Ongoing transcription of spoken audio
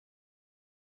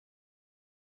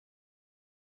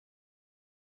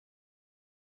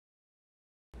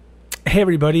Hey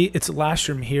everybody, it's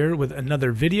Lashram here with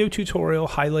another video tutorial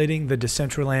highlighting the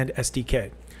Decentraland SDK.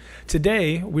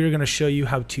 Today, we're going to show you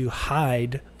how to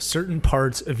hide certain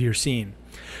parts of your scene.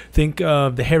 Think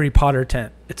of the Harry Potter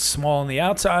tent. It's small on the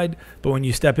outside, but when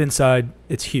you step inside,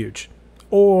 it's huge.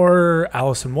 Or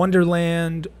Alice in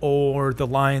Wonderland, or The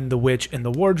Lion, the Witch, and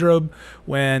the Wardrobe.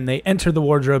 When they enter the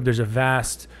wardrobe, there's a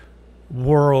vast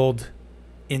world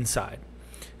inside.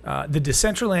 The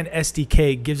Decentraland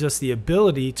SDK gives us the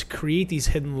ability to create these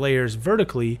hidden layers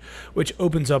vertically, which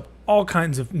opens up all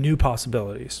kinds of new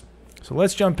possibilities. So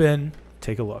let's jump in,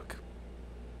 take a look.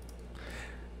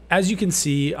 As you can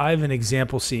see, I have an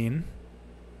example scene.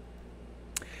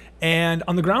 And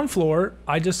on the ground floor,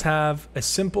 I just have a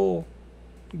simple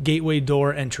gateway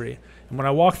door entry. And when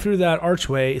I walk through that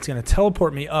archway, it's going to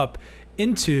teleport me up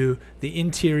into the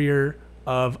interior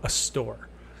of a store.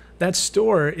 That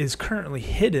store is currently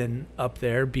hidden up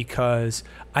there because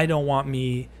I don't want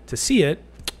me to see it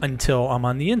until I'm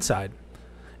on the inside.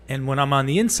 And when I'm on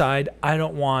the inside, I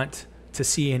don't want to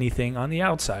see anything on the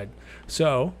outside.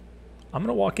 So I'm going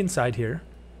to walk inside here,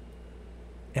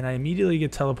 and I immediately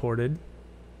get teleported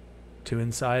to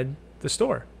inside the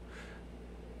store.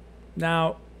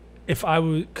 Now, if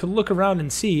I could look around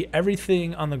and see,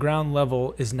 everything on the ground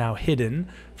level is now hidden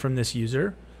from this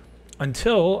user,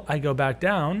 until I go back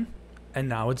down and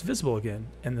now it's visible again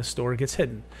and the store gets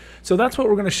hidden. So that's what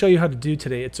we're going to show you how to do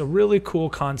today. It's a really cool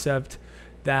concept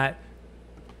that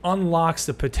unlocks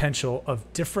the potential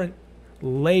of different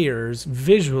layers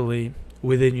visually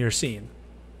within your scene.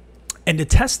 And to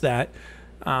test that,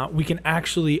 we can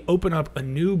actually open up a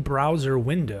new browser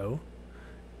window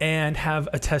and have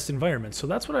a test environment. So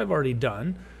that's what I've already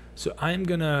done. So I'm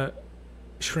going to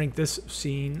shrink this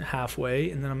scene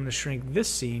halfway, and then I'm going to shrink this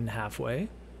scene halfway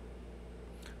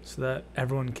so that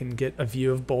everyone can get a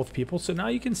view of both people. So now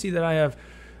you can see that I have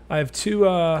two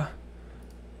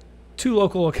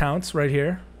local accounts right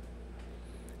here.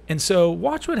 And so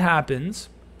watch what happens.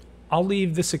 I'll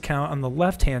leave this account on the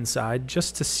left hand side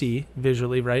just to see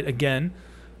visually, right? Again,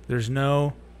 there's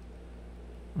no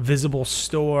visible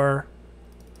store.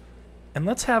 And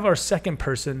let's have our second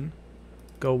person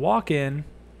go walk in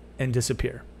and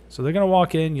disappear. So they're going to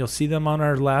walk in. You'll see them on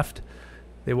our left.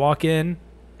 They walk in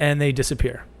and they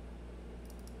disappear.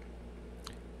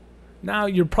 Now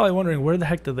you're probably wondering, where the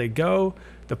heck did they go?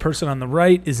 The person on the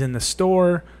right is in the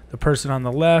store. The person on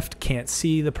the left can't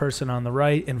see the person on the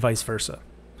right, and vice versa.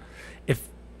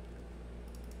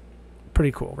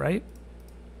 Pretty cool, right?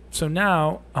 So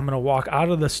now I'm going to walk out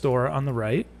of the store on the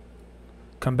right,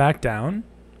 come back down,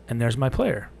 and there's my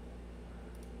player,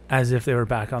 as if they were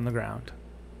back on the ground.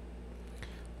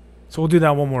 So we'll do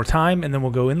that one more time, and then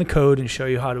we'll go in the code and show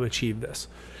you how to achieve this.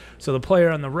 So the player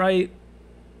on the right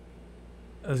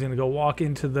is going to go walk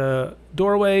into the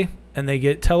doorway, and they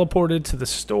get teleported to the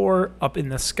store up in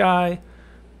the sky,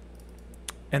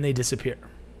 and they disappear.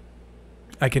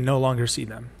 I can no longer see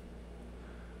them.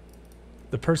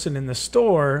 The person in the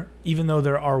store, even though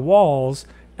there are walls,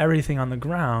 everything on the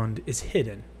ground is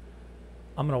hidden.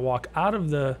 I'm going to walk out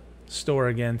of the store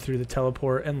again through the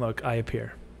teleport, and look, I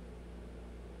appear.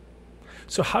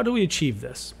 So how do we achieve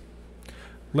this?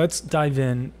 Let's dive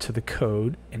in to the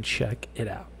code and check it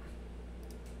out.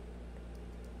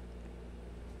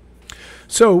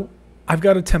 So I've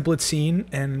got a template scene,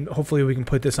 and hopefully we can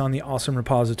put this on the awesome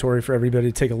repository for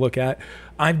everybody to take a look at.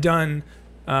 I've done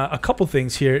a couple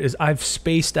things here. Is I've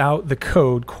spaced out the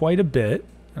code quite a bit,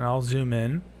 and I'll zoom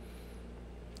in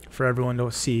for everyone to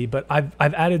see. But I've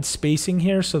added spacing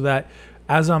here so that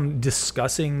as I'm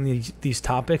discussing these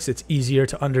topics, it's easier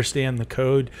to understand the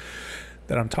code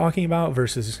that I'm talking about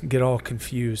versus get all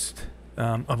confused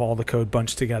of all the code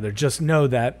bunched together. Just know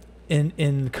that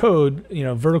in code,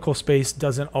 vertical space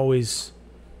doesn't always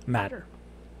matter.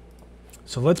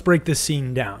 So let's break this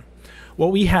scene down.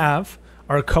 What we have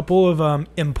are a couple of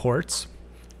imports,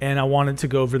 and I wanted to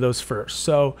go over those first.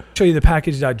 So I'll show you the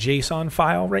package.json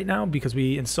file right now because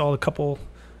we installed a couple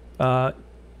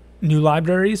new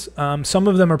libraries. Some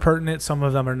of them are pertinent, some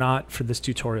of them are not for this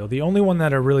tutorial. The only one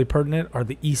that are really pertinent are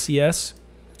the ECS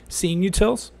scene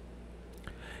utils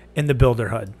and the builder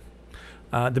HUD.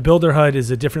 The builder HUD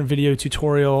is a different video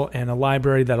tutorial and a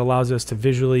library that allows us to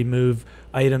visually move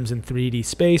items in 3D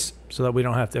space so that we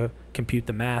don't have to compute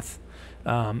the math.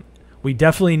 We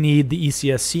definitely need the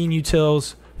ECS scene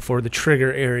utils for the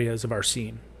trigger areas of our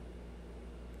scene.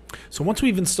 So once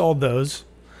we've installed those,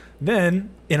 then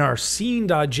in our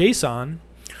scene.json,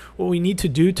 what we need to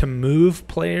do to move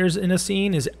players in a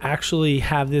scene is actually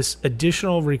have this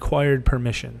additional required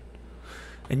permission.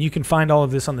 And you can find all of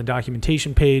this on the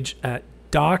documentation page at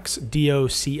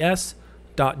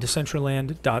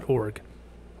docs.decentraland.org.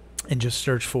 and just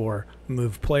search for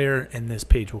move player, and this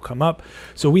page will come up.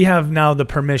 So we have now the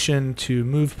permission to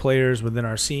move players within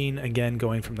our scene, again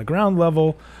going from the ground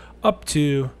level up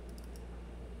to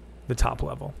the top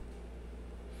level.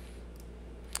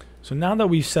 So now that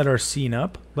we've set our scene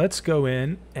up, let's go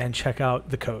in and check out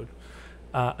the code.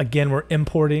 Again, we're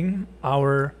importing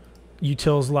our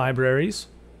utils libraries.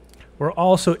 We're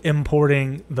also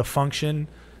importing the function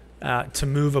to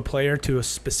move a player to a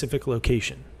specific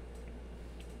location.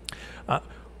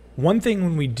 One thing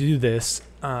when we do this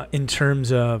in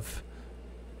terms of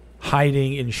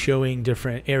hiding and showing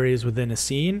different areas within a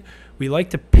scene, we like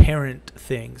to parent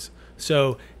things.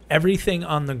 So everything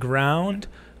on the ground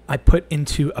I put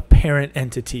into a parent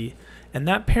entity. And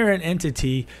that parent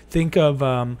entity, think of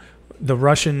the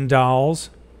Russian dolls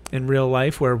in real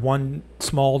life, where one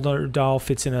smaller doll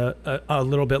fits in a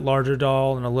little bit larger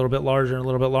doll, and a little bit larger and a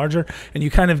little bit larger. And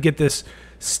you kind of get this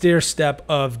stair step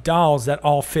of dolls that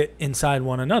all fit inside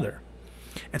one another.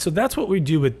 And so that's what we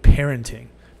do with parenting.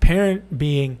 Parent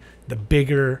being the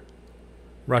bigger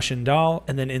Russian doll,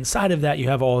 and then inside of that you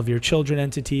have all of your children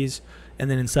entities, and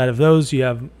then inside of those you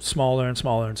have smaller and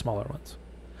smaller and smaller ones.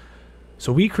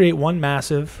 So we create one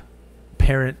massive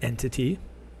parent entity,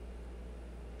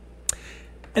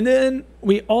 and then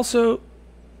we also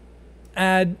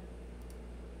add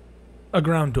a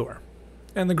ground door.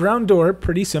 And the ground door,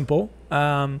 pretty simple.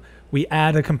 We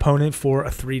add a component for a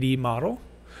 3D model.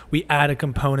 We add a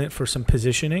component for some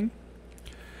positioning.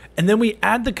 And then we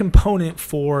add the component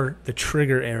for the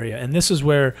trigger area. And this is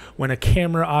where when a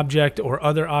camera object or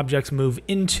other objects move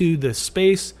into the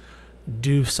space,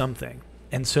 do something.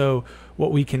 And so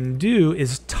what we can do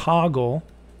is toggle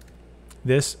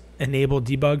this enable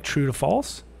debug true to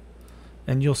false.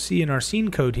 And you'll see in our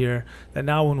scene code here that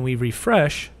now when we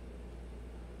refresh,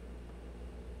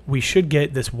 we should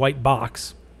get this white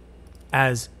box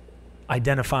as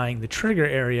identifying the trigger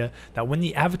area, that when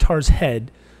the avatar's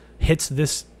head hits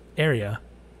this area,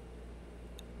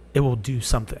 it will do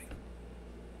something.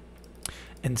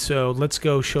 And so let's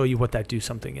go show you what that do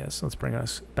something is. Let's bring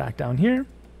us back down here.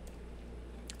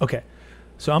 Okay,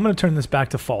 so I'm going to turn this back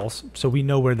to false so we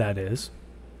know where that is.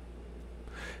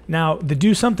 Now the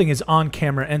do something is on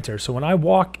camera enter. So when I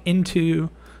walk into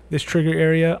this trigger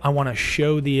area, I want to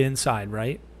show the inside,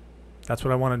 right? That's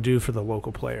what I want to do for the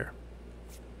local player.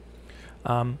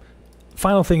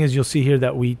 Final thing is, you'll see here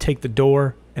that we take the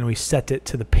door and we set it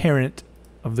to the parent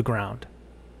of the ground.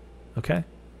 Okay?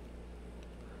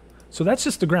 So that's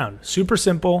just the ground. Super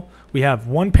simple. We have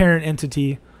one parent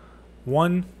entity,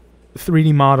 one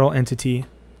 3D model entity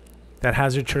that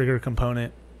has a trigger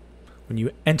component. When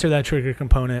you enter that trigger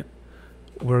component,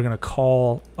 we're going to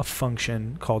call a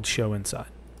function called show inside.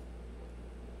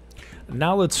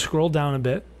 Now let's scroll down a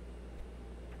bit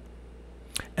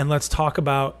and let's talk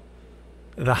about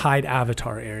the hide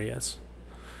avatar areas.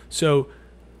 So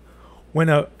when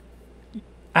a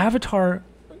avatar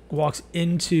walks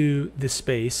into this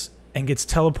space and gets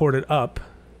teleported up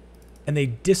and they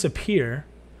disappear,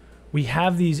 we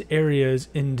have these areas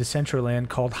in Decentraland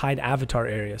called hide avatar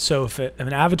areas. So if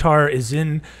an avatar is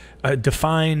in a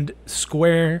defined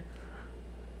square,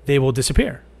 they will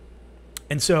disappear.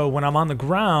 And so when I'm on the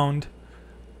ground,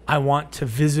 I want to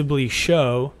visibly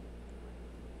show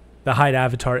the hide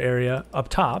avatar area up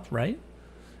top, right?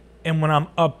 And when I'm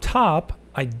up top,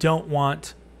 I don't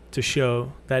want to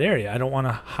show that area. I don't want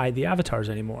to hide the avatars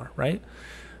anymore, right?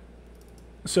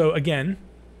 So again,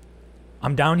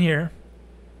 I'm down here.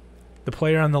 The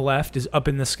player on the left is up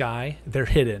in the sky. They're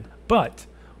hidden. But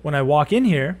when I walk in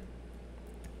here,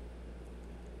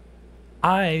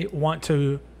 I want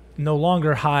to no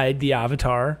longer hide the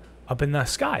avatar up in the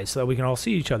sky so that we can all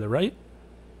see each other, right?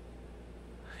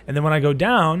 And then when I go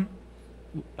down,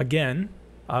 again,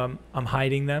 I'm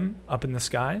hiding them up in the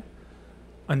sky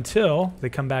until they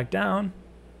come back down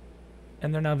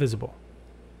and they're now visible.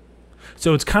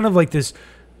 So it's kind of like this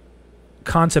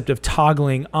concept of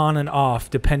toggling on and off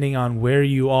depending on where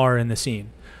you are in the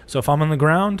scene. So if I'm on the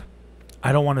ground,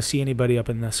 I don't want to see anybody up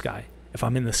in the sky. If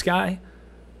I'm in the sky,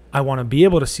 I want to be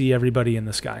able to see everybody in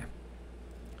the sky.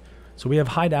 So we have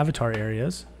hide avatar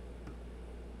areas,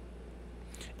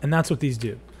 and that's what these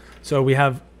do. So we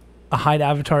have a hide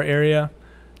avatar area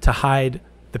to hide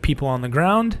the people on the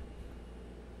ground.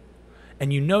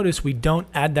 And you notice we don't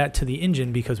add that to the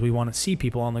engine because we want to see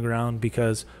people on the ground,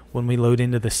 because when we load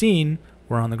into the scene,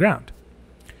 we're on the ground.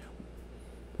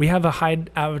 We have a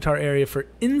hide avatar area for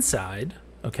inside,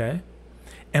 okay?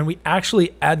 And we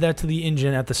actually add that to the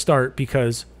engine at the start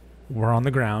because we're on the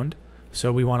ground.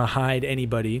 So we want to hide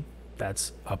anybody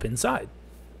that's up inside.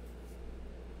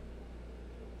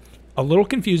 A little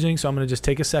confusing, so I'm going to just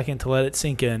take a second to let it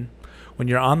sink in. When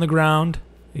you're on the ground,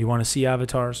 you want to see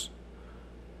avatars.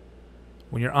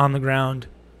 When you're on the ground,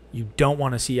 you don't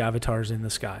want to see avatars in the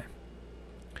sky.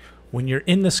 When you're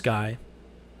in the sky,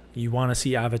 you want to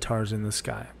see avatars in the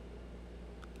sky.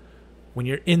 When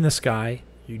you're in the sky,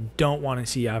 you don't want to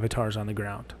see avatars on the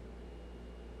ground.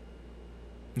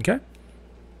 Okay?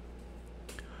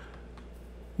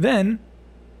 Then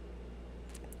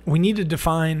we need to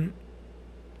define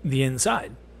the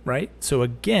inside, right? So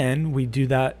again, we do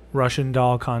that Russian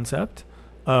doll concept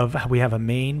of we have a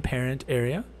main parent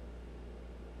area.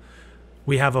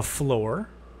 We have a floor.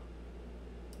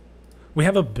 We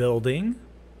have a building.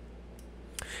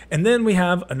 And then we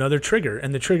have another trigger,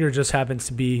 and the trigger just happens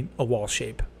to be a wall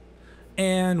shape.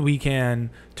 And we can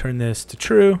turn this to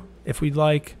true if we'd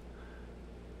like.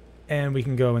 And we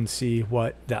can go and see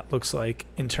what that looks like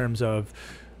in terms of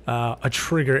a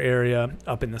trigger area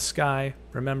up in the sky.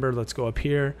 Remember, let's go up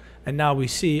here. And now we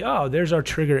see, oh, there's our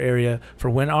trigger area for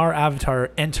when our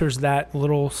avatar enters that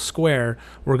little square,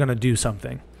 we're going to do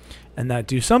something. And that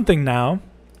do something now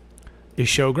is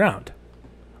show ground,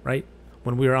 right?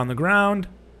 When we were on the ground,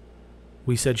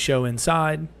 we said show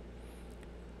inside.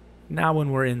 Now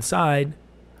when we're inside,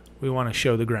 we want to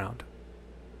show the ground.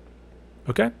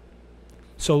 Okay?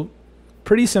 So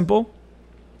pretty simple.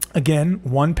 Again,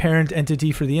 one parent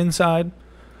entity for the inside,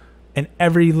 and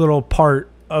every little part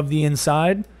of the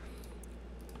inside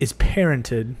is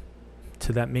parented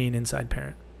to that main inside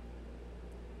parent.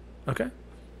 Okay?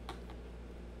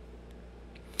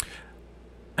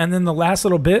 And then the last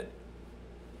little bit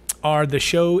are the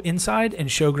show inside and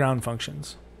show ground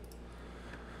functions.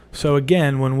 So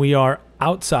again, when we are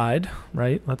outside,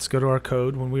 right? Let's go to our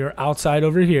code. When we are outside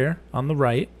over here on the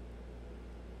right,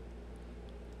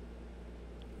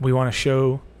 we want to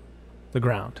show the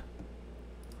ground.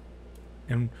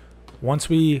 And once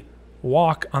we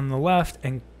walk on the left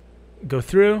and go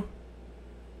through,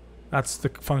 that's the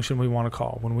function we want to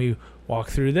call. When we walk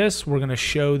through this, we're going to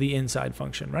show the inside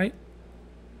function, right?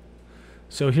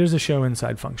 So here's the show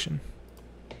inside function.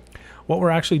 What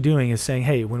we're actually doing is saying,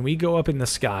 hey, when we go up in the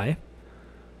sky,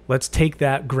 let's take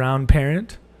that ground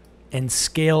parent and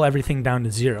scale everything down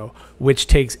to 0, which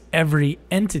takes every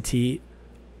entity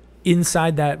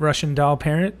inside that Russian doll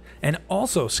parent and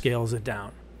also scales it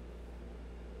down.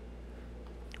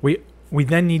 We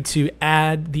then need to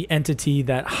add the entity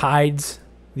that hides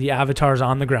the avatars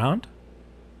on the ground,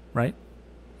 right?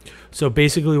 So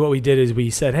basically what we did is we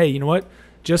said, hey, you know what?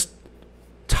 Just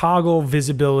toggle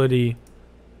visibility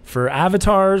for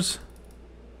avatars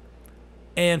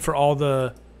and for all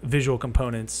the visual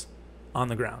components on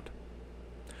the ground.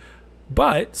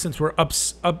 But since we're up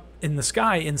in the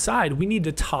sky inside, we need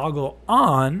to toggle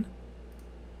on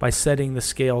by setting the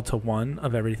scale to 1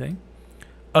 of everything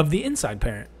of the inside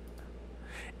parent.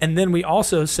 And then we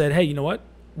also said, hey, you know what?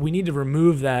 We need to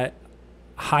remove that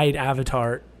hide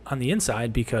avatar on the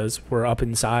inside because we're up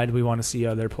inside. We want to see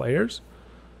other players.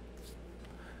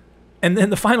 And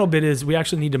then the final bit is we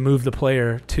actually need to move the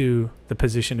player to the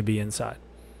position to be inside.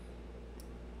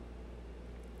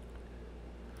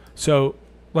 So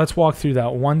let's walk through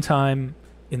that one time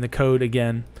in the code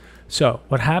again. So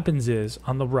what happens is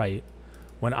on the right,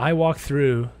 when I walk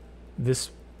through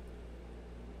this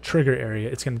trigger area,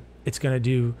 it's gonna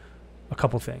do a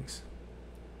couple things.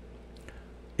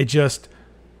 It just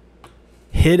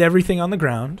hit everything on the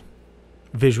ground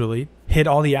visually, hit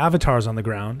all the avatars on the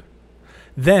ground.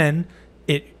 Then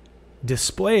it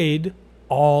displayed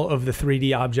all of the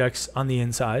 3D objects on the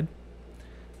inside.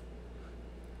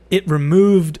 It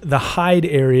removed the hide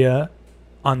area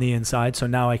on the inside, so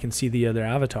now I can see the other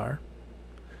avatar.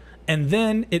 And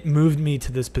then it moved me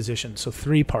to this position. So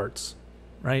 3 parts,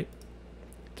 right?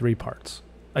 3 parts.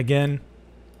 Again,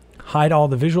 hide all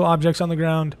the visual objects on the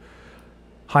ground,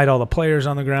 hide all the players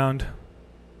on the ground,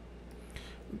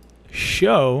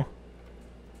 show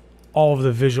all of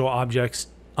the visual objects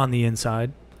on the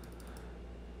inside,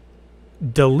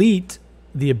 delete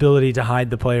the ability to hide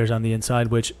the players on the inside,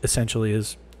 which essentially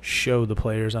is show the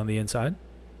players on the inside.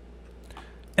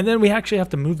 And then we actually have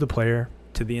to move the player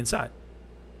to the inside.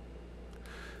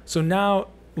 So now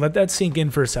let that sink in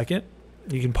for a second.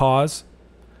 You can pause,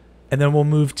 and then we'll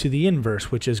move to the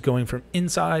inverse, which is going from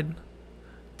inside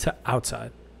to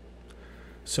outside.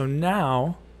 So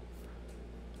now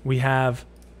we have,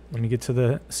 let me get to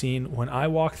the scene. When I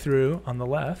walk through on the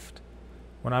left,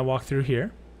 when I walk through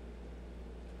here,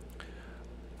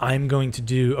 I'm going to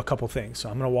do a couple things. So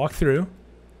I'm going to walk through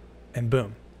and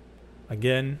boom.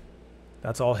 Again,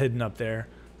 that's all hidden up there.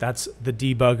 That's the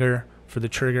debugger for the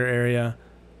trigger area.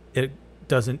 It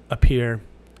doesn't appear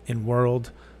in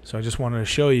world. So I just wanted to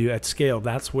show you at scale,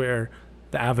 that's where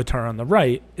the avatar on the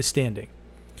right is standing.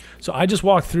 So I just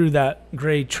walked through that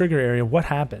gray trigger area. What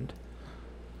happened?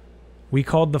 We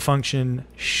called the function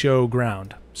show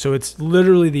ground. So it's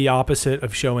literally the opposite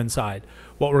of show inside.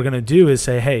 What we're going to do is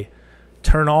say, hey,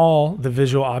 turn all the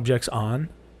visual objects on,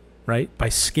 right? By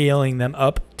scaling them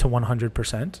up to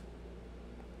 100%.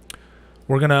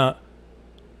 We're going to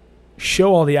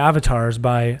show all the avatars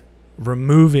by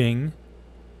removing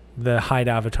the hide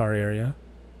avatar area.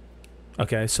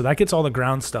 Okay, so that gets all the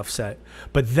ground stuff set.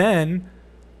 But then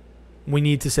we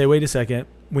need to say, wait a second,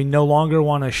 we no longer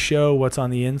want to show what's on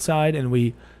the inside, and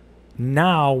we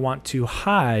now want to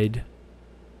hide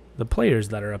the players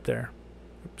that are up there.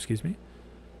 Excuse me.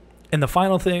 And the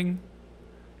final thing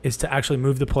is to actually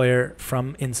move the player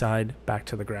from inside back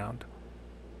to the ground.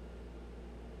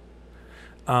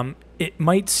 It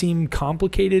might seem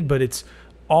complicated, but it's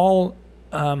all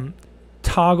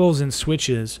toggles and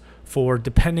switches for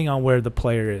depending on where the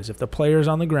player is. If the player is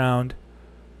on the ground,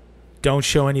 don't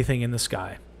show anything in the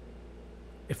sky.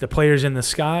 If the player's in the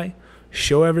sky,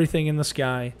 show everything in the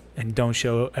sky and don't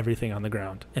show everything on the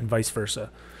ground, and vice versa.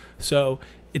 So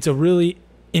it's a really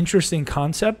interesting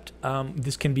concept.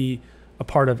 This can be a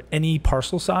part of any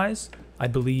parcel size. I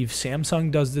believe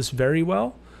Samsung does this very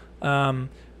well,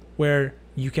 where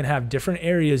you can have different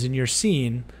areas in your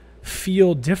scene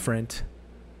feel different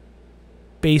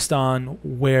based on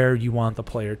where you want the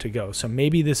player to go. So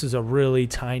maybe this is a really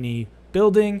tiny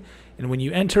building, and when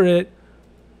you enter it,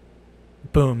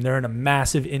 boom, they're in a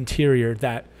massive interior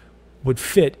that would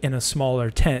fit in a smaller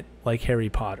tent like Harry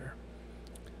Potter.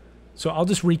 So I'll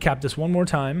just recap this one more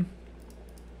time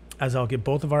as I'll get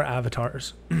both of our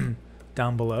avatars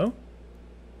down below.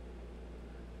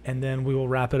 And then we will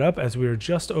wrap it up, as we are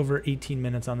just over 18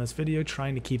 minutes on this video,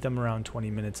 trying to keep them around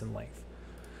 20 minutes in length.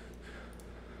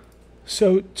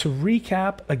 So to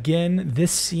recap, again,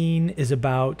 this scene is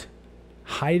about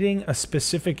hiding a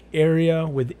specific area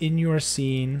within your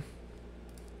scene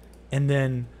and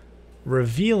then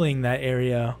revealing that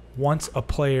area once a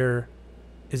player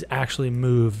is actually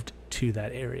moved to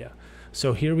that area.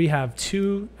 So here we have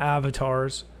two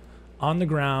avatars on the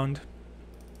ground,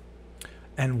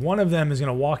 and one of them is going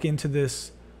to walk into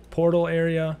this portal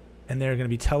area, and they're going to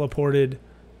be teleported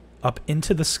up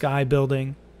into the sky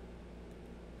building.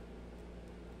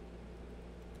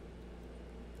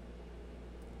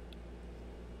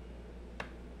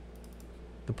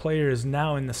 The player is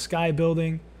now in the sky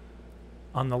building.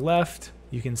 On the left,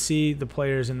 you can see the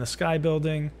players in the sky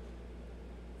building.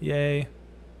 Yay.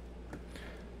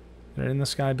 They're in the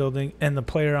sky building. And the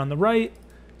player on the right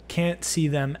can't see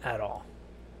them at all.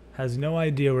 Has no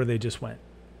idea where they just went.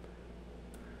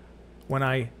 When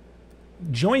I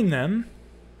join them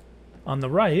on the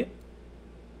right,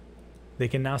 they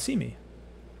can now see me.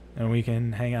 And we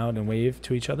can hang out and wave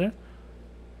to each other.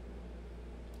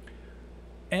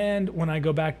 And when I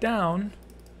go back down,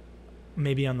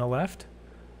 maybe on the left,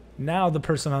 now the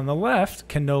person on the left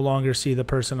can no longer see the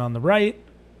person on the right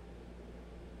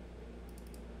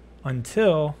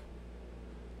until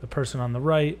the person on the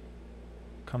right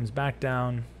comes back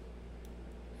down,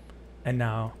 and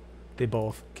now they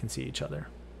both can see each other.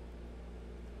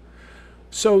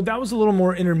 So that was a little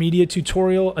more intermediate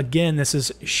tutorial. Again, this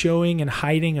is showing and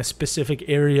hiding a specific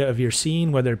area of your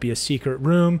scene, whether it be a secret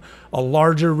room, a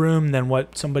larger room than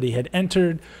what somebody had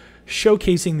entered,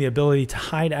 showcasing the ability to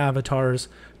hide avatars,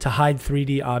 to hide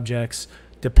 3D objects,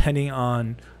 depending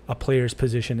on a player's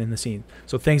position in the scene.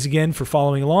 So thanks again for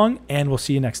following along, and we'll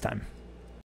see you next time.